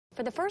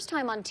For the first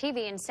time on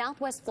TV in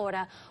Southwest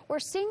Florida, we're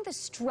seeing the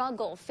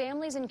struggle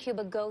families in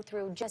Cuba go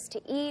through just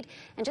to eat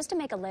and just to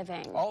make a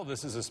living. All of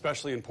this is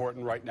especially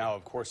important right now,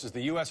 of course, as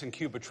the U.S. and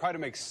Cuba try to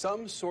make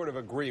some sort of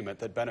agreement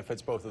that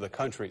benefits both of the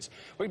countries.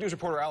 Week News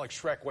reporter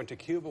Alex Schreck went to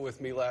Cuba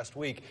with me last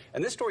week,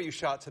 and this story you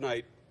shot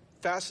tonight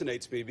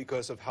fascinates me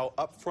because of how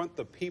upfront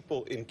the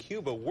people in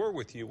Cuba were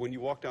with you when you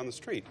walked down the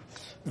street.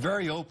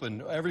 Very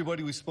open.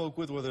 Everybody we spoke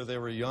with, whether they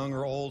were young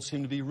or old,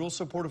 seemed to be real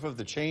supportive of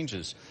the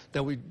changes.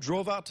 That we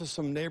drove out to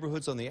some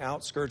neighborhoods on the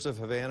outskirts of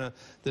Havana.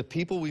 The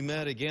people we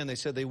met, again, they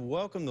said they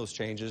welcome those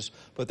changes,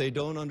 but they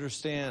don't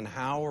understand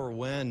how or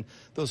when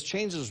those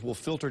changes will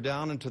filter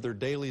down into their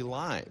daily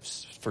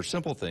lives for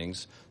simple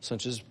things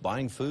such as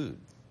buying food.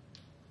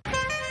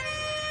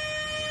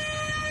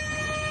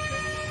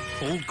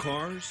 Old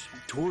cars,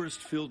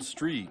 tourist-filled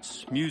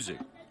streets, music,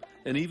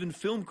 and even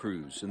film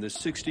crews in this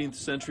 16th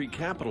century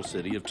capital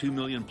city of 2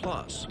 million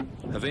plus.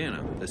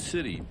 Havana, a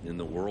city in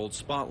the world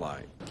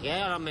spotlight.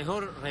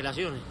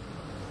 The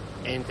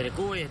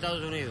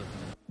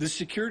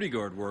security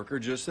guard worker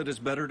just said it's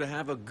better to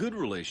have a good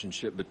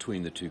relationship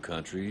between the two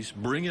countries.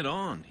 Bring it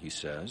on, he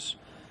says.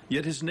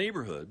 Yet his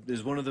neighborhood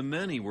is one of the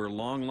many where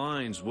long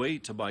lines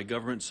wait to buy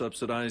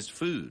government-subsidized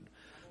food.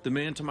 The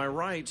man to my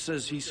right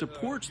says he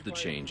supports the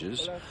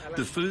changes.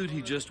 The food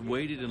he just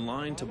waited in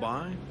line to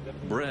buy?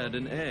 Bread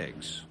and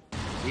eggs.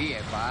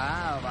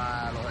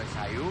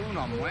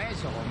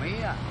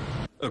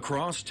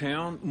 Across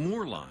town,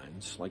 more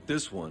lines like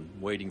this one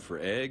waiting for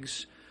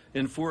eggs.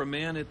 And for a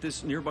man at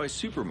this nearby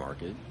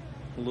supermarket,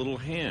 a little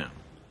ham.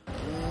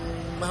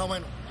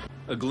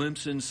 A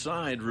glimpse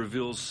inside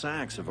reveals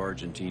sacks of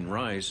Argentine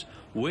rice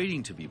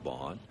waiting to be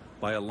bought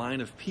by a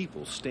line of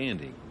people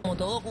standing.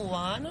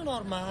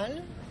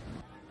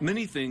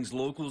 Many things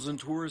locals and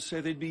tourists say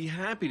they'd be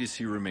happy to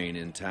see remain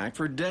intact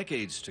for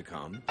decades to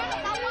come.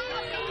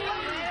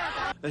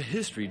 A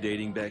history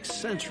dating back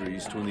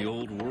centuries to when the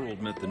old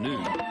world met the new.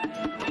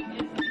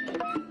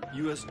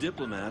 U.S.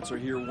 diplomats are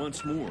here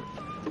once more,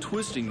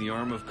 twisting the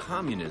arm of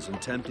communism,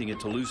 tempting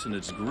it to loosen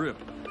its grip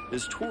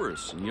as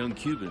tourists and young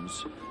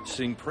Cubans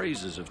sing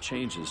praises of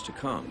changes to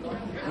come.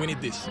 We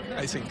need this,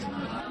 I think.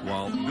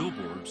 While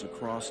billboards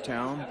across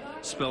town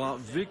spell out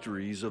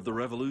victories of the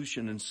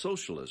revolution and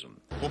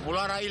socialism.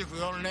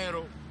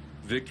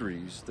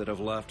 Victories that have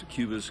left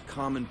Cuba's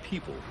common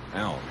people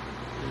out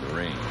in the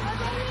rain.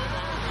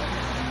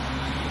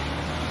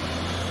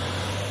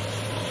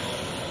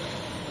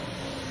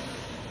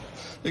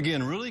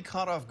 Again, really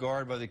caught off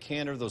guard by the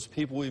candor of those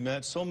people we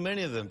met. So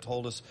many of them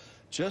told us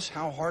just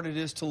how hard it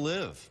is to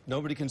live.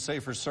 Nobody can say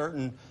for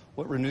certain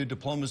what renewed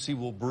diplomacy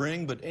will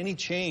bring, but any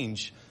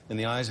change in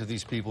the eyes of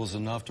these people is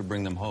enough to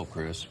bring them hope,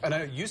 Chris.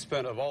 And you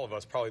spent, of all of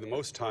us, probably the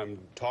most time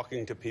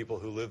talking to people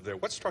who live there.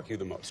 What struck you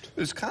the most? It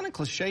was kind of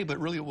cliche, but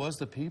really it was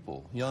the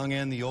people. Young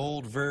and the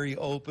old, very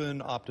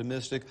open,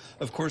 optimistic.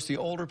 Of course, the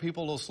older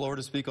people, a little slower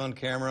to speak on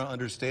camera,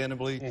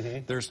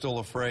 understandably. They're still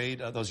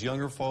afraid. Those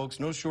younger folks,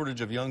 no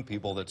shortage of young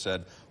people that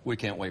said, we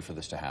can't wait for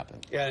this to happen.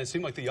 Yeah, and it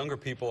seemed like the younger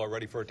people are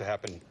ready for it to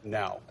happen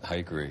now. I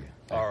agree.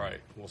 All right,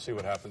 we'll see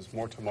what happens.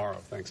 More tomorrow.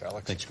 Thanks,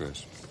 Alex. Thanks,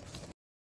 Chris.